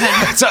 Okay. Go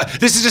ahead. So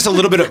this is just a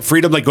little bit of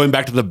freedom, going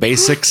back to the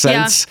basic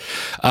sense.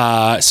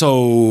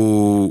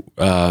 So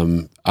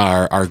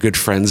our good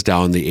friends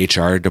down the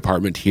HR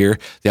department here,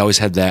 they always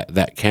had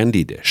that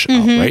candy dish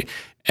out, right?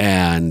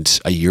 And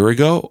a year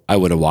ago, I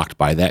would have walked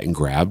by that and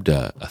grabbed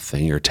a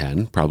thing or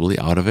 10 probably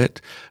out of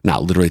it.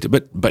 Not literally,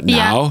 but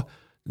now... Yeah.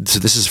 So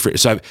this is free.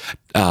 So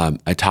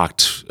I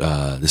talked,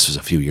 this was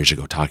a few years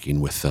ago,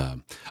 talking with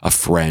a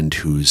friend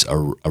who's a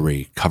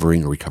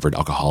recovered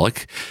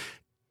alcoholic,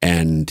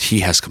 and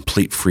he has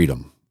complete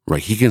freedom,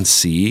 right? He can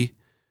see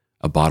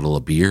a bottle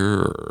of beer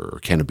or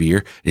a can of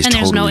beer. And there's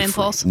totally no free.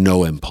 impulse.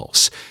 No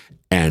impulse.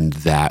 And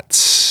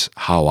that's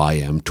how I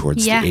am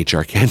towards the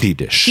HR candy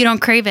dish. You don't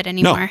crave it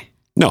anymore.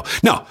 No.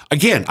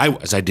 Again,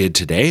 as I did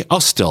today,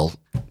 I'll still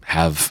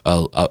have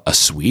a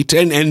sweet,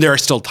 and there are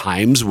still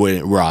times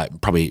where I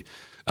probably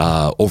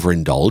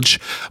overindulge,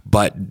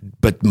 but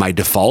my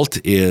default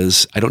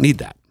is I don't need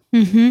that.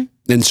 Mm-hmm.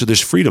 And so there's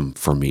freedom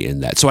for me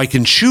in that. So I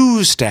can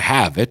choose to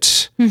have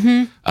it.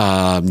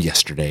 Mm-hmm.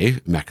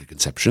 Yesterday, Immaculate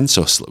Conception.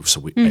 So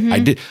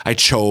I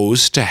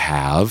chose to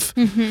have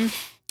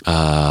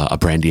a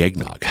brandy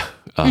eggnog.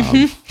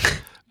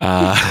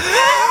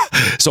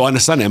 So on a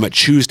Sunday, I might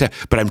choose to,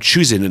 but I'm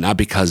choosing it not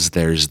because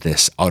there's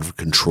this out of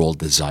control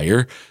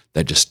desire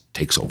that just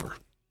takes over.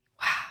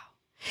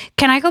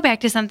 Can I go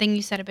back to something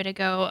you said a bit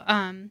ago,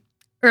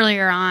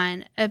 earlier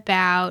on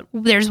about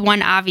there's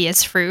one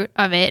obvious fruit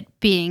of it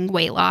being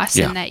weight loss,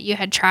 and that you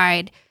had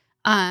tried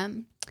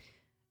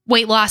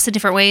weight loss in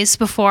different ways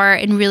before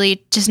and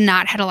really just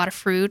not had a lot of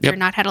fruit or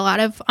not had a lot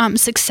of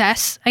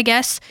success, I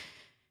guess.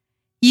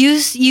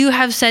 You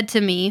have said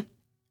to me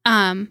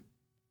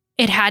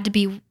it had to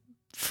be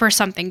for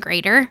something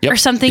greater or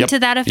something to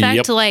that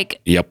effect.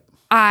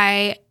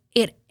 I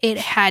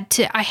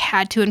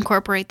had to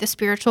incorporate the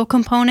spiritual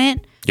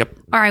component.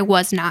 Or I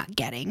was not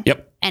getting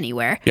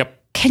anywhere.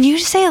 Can you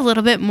just say a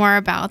little bit more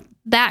about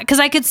that? Because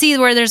I could see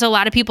where there's a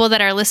lot of people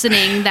that are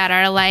listening that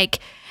are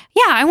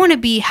I want to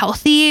be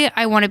healthy.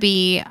 I want to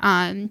be,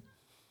 I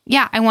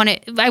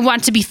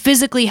want to be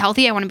physically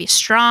healthy. I want to be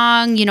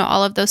strong,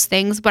 all of those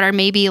things, but are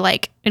maybe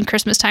like in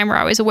Christmas time, we're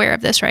always aware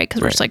of this, right?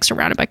 Because we're just like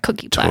surrounded by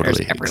cookie platters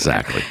everywhere.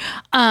 Exactly.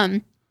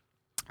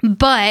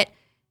 But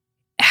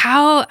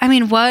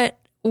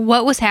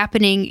what was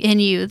happening in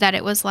you that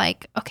it was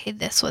like, okay,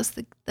 this was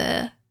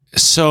the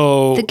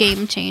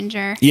game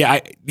changer? Yeah,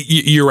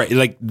 you're right.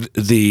 Like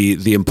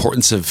the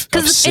importance of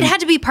because it had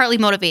to be partly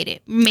motivating,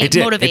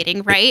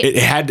 right? It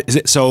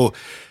had. So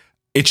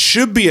it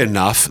should be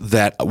enough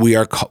that we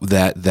are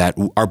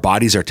that our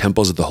bodies are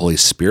temples of the Holy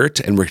Spirit,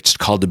 and we're just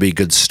called to be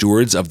good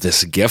stewards of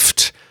this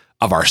gift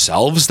of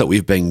ourselves that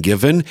we've been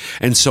given.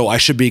 And so I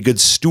should be a good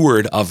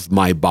steward of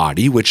my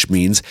body, which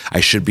means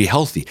I should be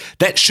healthy.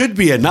 That should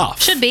be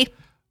enough. Should be.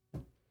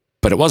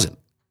 But it wasn't.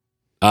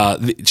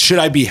 Should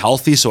I be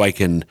healthy so I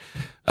can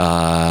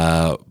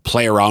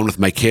play around with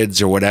my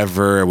kids or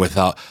whatever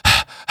without,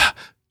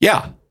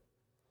 yeah,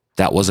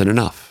 that wasn't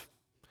enough.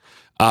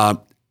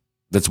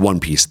 That's one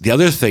piece. The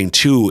other thing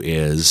too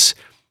is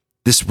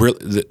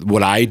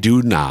what I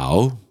do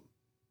now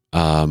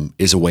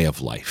is a way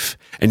of life.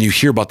 And you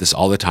hear about this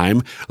all the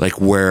time, like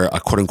where a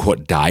quote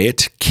unquote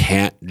diet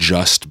can't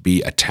just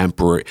be a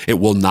temporary, it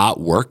will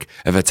not work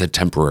if it's a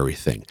temporary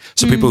thing.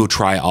 So people who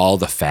try all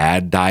the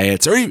fad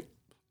diets or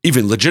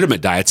even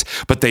legitimate diets,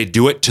 but they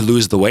do it to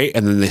lose the weight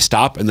and then they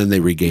stop and then they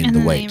regain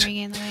the weight.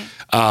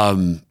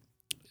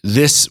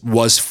 This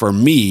was for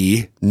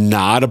me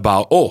not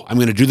about, I'm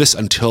going to do this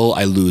until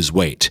I lose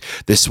weight.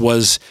 This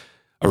was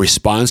a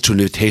response to an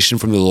invitation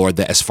from the Lord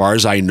that, as far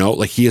as I know,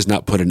 like He has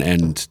not put an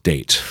end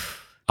date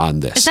on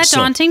this. Is that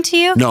daunting to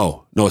you?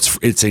 No,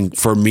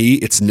 for me,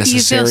 it's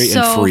necessary you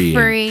feel and so freeing.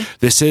 free.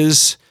 This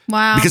is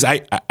because I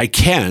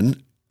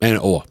can,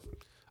 and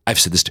I've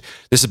said this.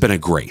 This has been a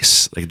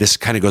grace. Like this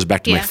kind of goes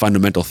back to my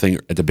fundamental thing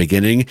at the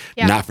beginning.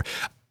 Yeah.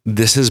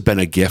 This has been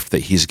a gift that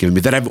He's given me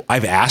that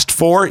I've asked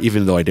for,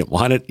 even though I didn't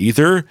want it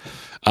either.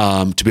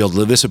 To be able to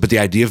live this, but the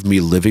idea of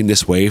me living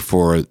this way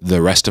for the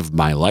rest of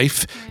my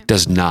life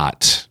does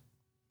not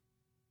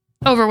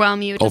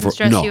overwhelm you, doesn't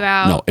stress you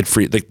out. No,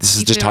 this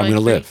is just how I'm going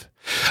to live.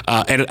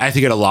 And I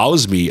think it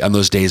allows me on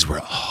those days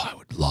where, I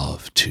would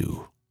love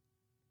to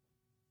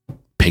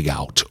pig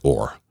out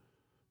or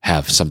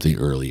have something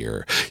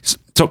earlier.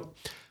 So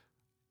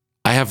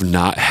I have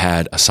not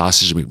had a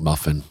sausage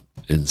McMuffin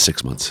in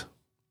 6 months.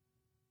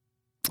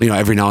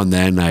 Every now and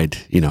then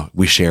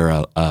we share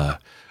an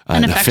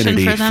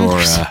affinity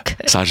for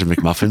sausage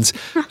McMuffins.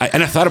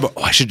 And I thought about,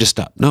 I should just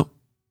stop. No,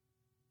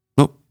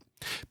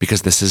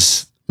 because this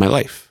is my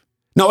life.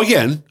 Now,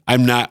 again,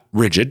 I'm not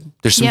rigid.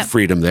 There's some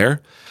freedom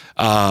there.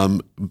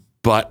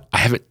 But I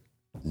haven't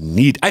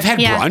I've had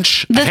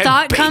brunch. The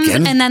thought comes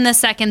and then the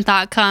second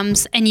thought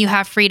comes and you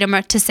have freedom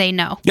to say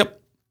no. Yep.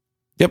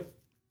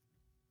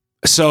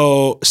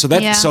 So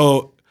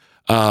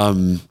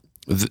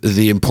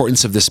the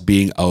importance of this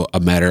being a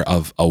matter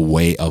of a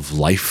way of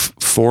life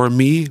for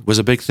me was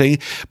a big thing.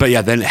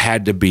 But then it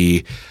had to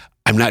be,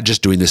 I'm not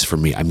just doing this for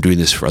me. I'm doing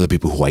this for other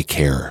people who I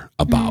care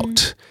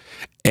about.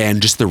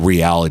 And just the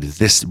reality,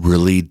 this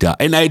really does.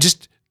 And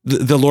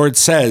the Lord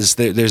says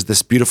that there's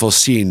this beautiful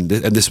scene,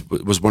 and this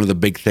was one of the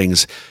big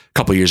things a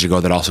couple of years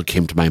ago that also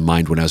came to my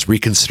mind when I was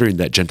reconsidering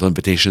that gentle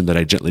invitation that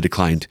I gently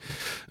declined.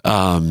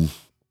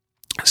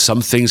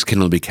 Some things can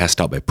only be cast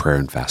out by prayer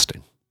and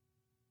fasting.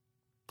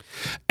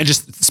 And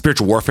just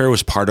spiritual warfare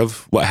was part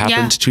of what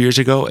happened 2 years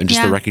ago, and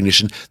just the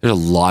recognition there's a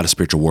lot of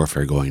spiritual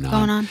warfare going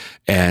on.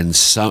 And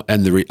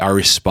our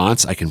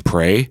response, I can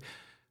pray,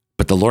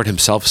 but the Lord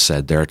Himself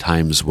said there are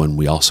times when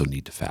we also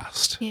need to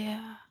fast.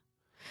 Yeah.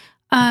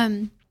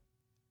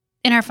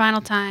 In our final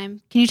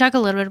time, can you talk a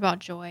little bit about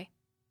joy?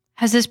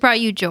 Has this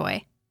brought you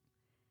joy?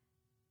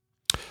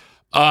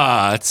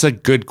 It's a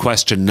good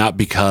question. Not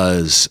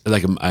because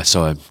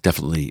so I'm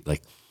definitely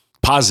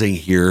pausing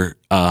here.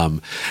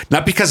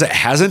 Not because it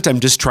hasn't. I'm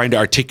just trying to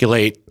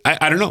articulate.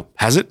 I don't know.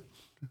 Has it?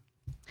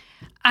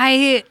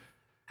 I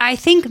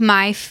think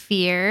my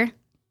fear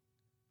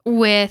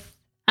with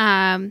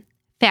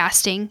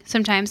fasting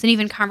sometimes, and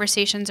even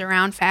conversations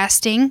around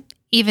fasting,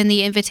 even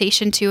the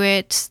invitation to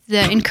it,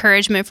 the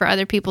encouragement for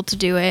other people to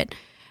do it,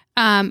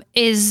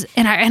 is,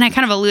 and I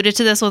kind of alluded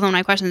to this with one of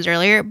my questions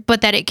earlier,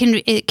 but that it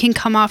can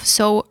come off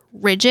so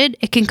rigid.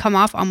 It can come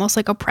off almost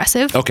like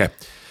oppressive. Okay.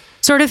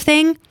 Sort of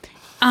thing.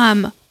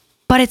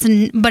 But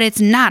it's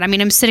not. I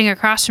mean, I'm sitting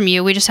across from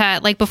you. We just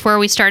had, before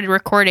we started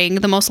recording,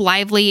 the most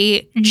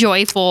lively,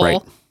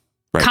 joyful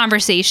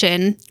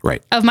conversation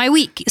of my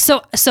week.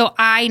 So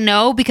I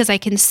know, because I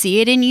can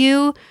see it in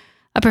you,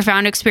 a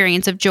profound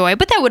experience of joy.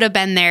 But that would have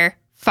been there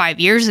 5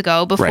 years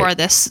ago before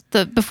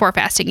before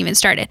fasting even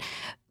started.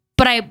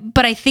 But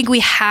I think we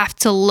have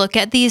to look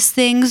at these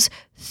things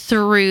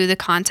through the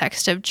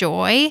context of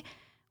joy,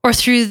 or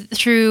through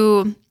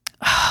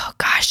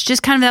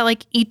just kind of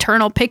that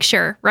eternal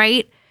picture,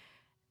 right?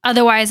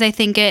 Otherwise, I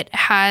think it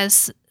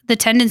has the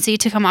tendency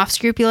to come off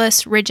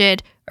scrupulous,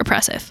 rigid,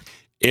 oppressive.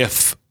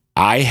 If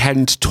I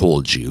hadn't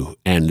told you,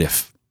 and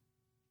if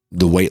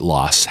the weight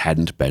loss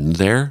hadn't been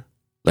there,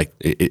 Like,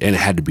 and it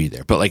had to be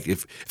there. But like,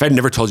 if I'd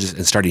never told you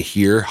and starting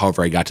here,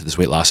 however I got to this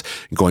weight loss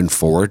and going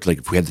forward, like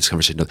if we had this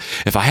conversation,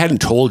 if I hadn't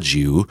told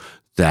you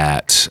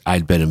that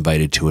I'd been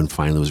invited to and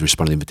finally was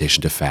responding to the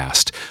invitation to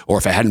fast, or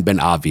if it hadn't been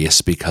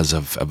obvious because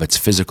of its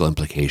physical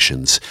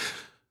implications,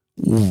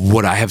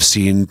 would I have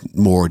seen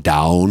more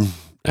down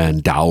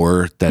and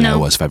dour than I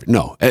was 5?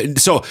 No.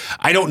 So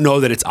I don't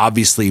know that it's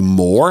obviously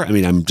more. I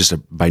mean, I'm just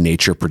by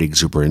nature pretty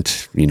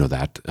exuberant. You know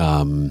that.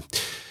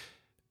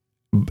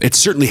 It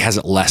certainly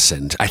hasn't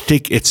lessened. I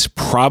think it's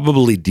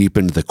probably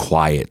deepened the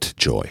quiet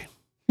joy.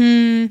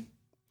 So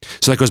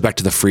that goes back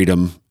to the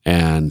freedom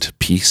and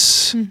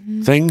peace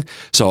thing.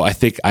 So I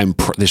think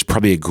there's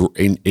probably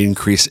an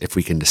increase if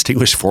we can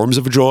distinguish forms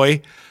of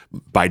joy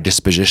by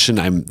disposition.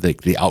 I'm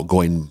the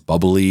outgoing,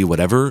 bubbly,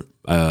 whatever.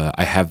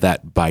 I have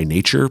that by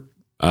nature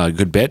a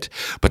good bit,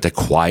 but the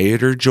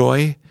quieter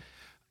joy,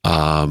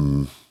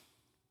 a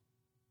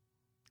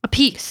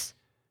peace.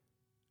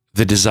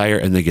 The desire,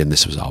 and again,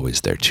 this was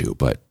always there too,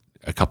 but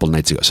a couple of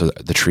nights ago, so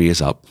the tree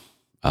is up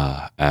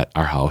at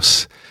our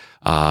house.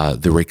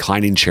 The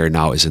reclining chair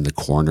now is in the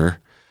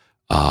corner,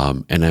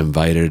 and I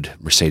invited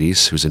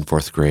Mercedes, who's in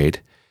 4th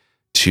grade,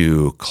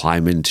 to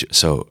climb into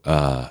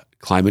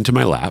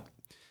my lap,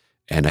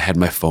 and I had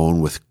my phone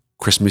with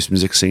Christmas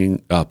music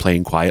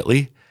playing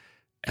quietly,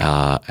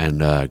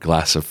 and a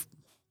glass of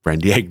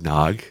brandy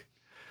eggnog.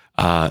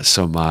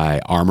 So my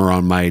arm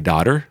around my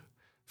daughter,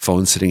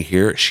 phone sitting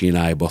here, she and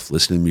I both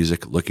listening to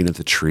music, looking at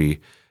the tree,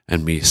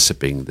 and me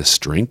sipping this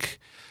drink.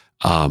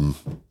 Could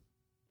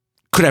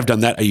I have done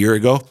that a year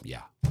ago?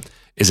 Yeah.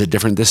 Is it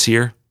different this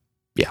year?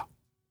 Yeah.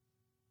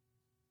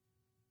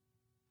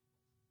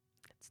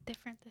 It's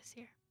different this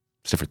year.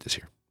 It's different this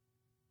year.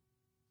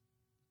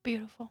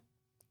 Beautiful.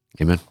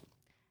 Amen.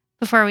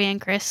 Before we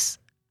end, Chris,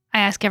 I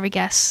ask every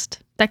guest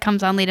that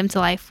comes on Lead 'em to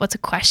Life, what's a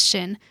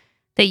question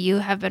that you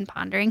have been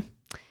pondering?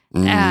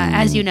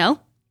 As you know,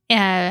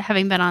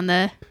 having been on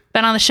the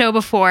show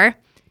before,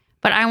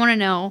 but I want to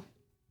know,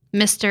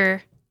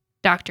 Mr.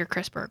 Dr.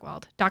 Chris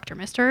Burgwald, Dr.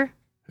 Mr.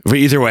 But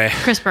either way,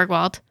 Chris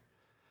Burgwald,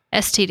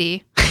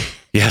 STD.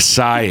 Yes,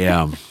 I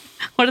am.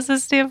 What does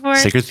this stand for?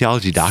 Sacred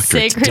Theology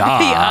Doctorate. Sacred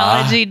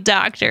Theology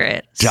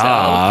Doctorate. So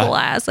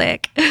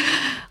classic.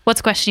 What's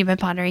a question you've been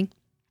pondering?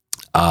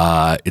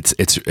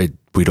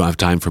 We don't have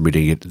time for me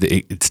to get.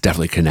 It's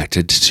definitely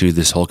connected to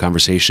this whole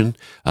conversation.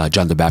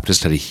 John the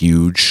Baptist had a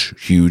huge,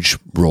 huge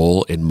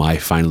role in my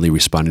finally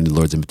responding to the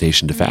Lord's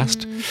invitation to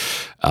fast.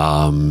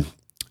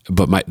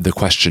 But the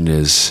question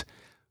is,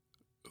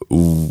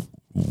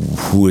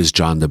 who is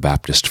John the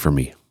Baptist for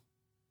me?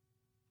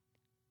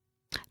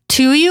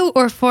 To you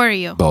or for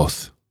you?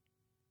 Both.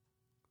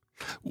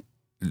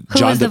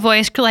 Who is the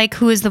voice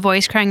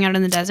crying out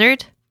in the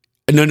desert?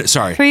 No,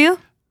 sorry. For you?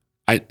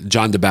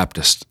 John the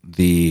Baptist,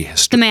 the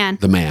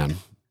man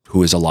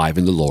who is alive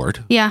in the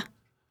Lord. Yeah.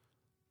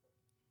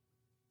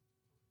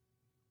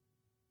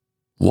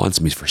 Wants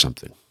me for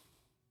something.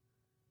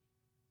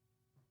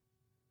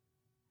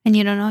 And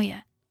you don't know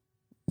yet.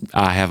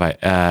 I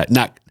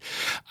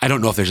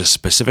don't know if there's a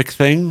specific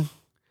thing,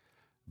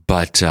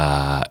 but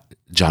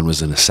John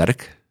was an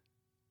ascetic.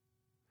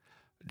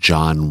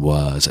 John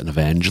was an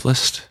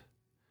evangelist.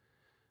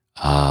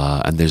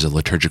 And there's a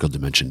liturgical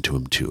dimension to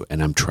him too.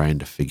 And I'm trying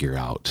to figure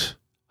out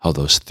how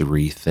those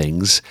three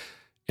things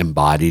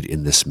embodied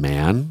in this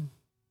man,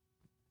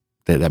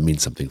 that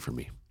means something for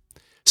me.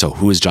 So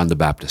who is John the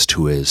Baptist?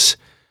 Who is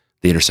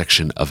the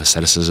intersection of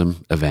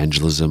asceticism,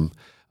 evangelism,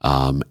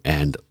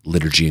 and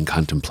liturgy and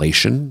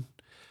contemplation?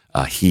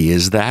 He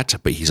is that,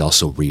 but he's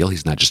also real.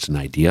 He's not just an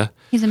idea.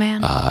 He's a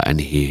man.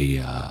 And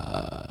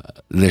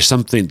there's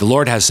something, the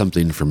Lord has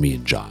something for me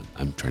in John.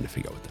 I'm trying to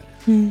figure out what that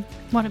is.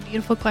 What a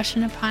beautiful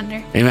question to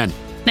ponder. Amen.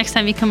 Next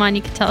time you come on,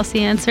 you can tell us the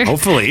answer.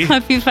 Hopefully.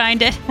 If you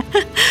find it.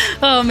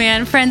 Oh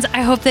man, friends,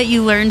 I hope that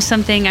you learned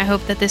something. I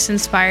hope that this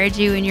inspired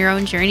you in your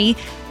own journey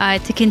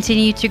to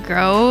continue to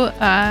grow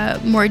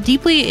more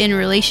deeply in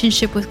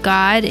relationship with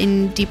God,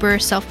 in deeper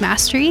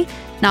self-mastery,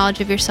 knowledge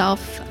of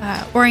yourself,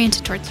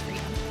 oriented towards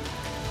freedom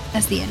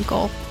as the end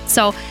goal.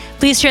 So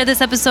please share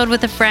this episode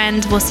with a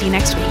friend. We'll see you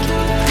next week.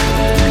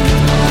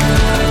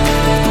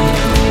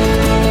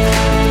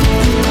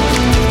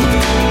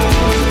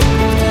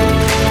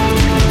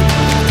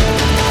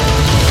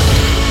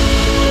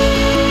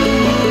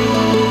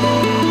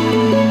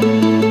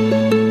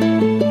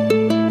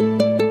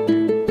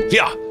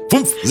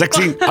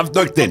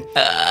 Abducted.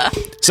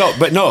 So,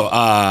 but no,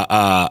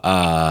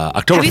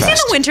 Oktoberfest. Have you seen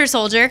The Winter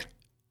Soldier?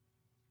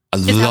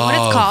 Is that what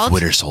it's called?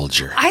 Winter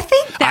Soldier. I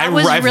think that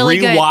was really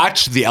good. I've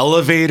rewatched the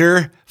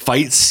elevator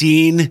fight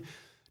scene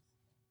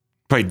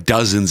probably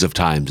dozens of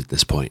times at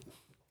this point.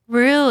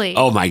 Really?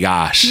 Oh my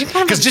gosh. You're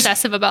kind of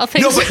obsessive about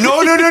things. No,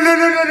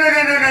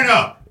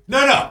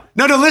 but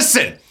no.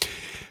 Listen.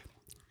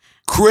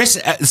 Chris,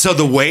 so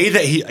the way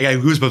that I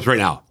got goosebumps right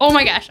now. Oh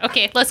my gosh.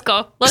 Okay, let's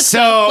go. Let's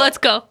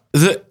go.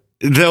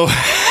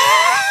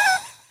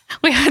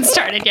 We haven't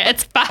started yet.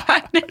 It's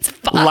fine.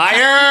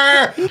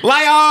 Liar!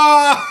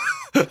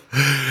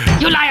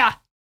 You liar!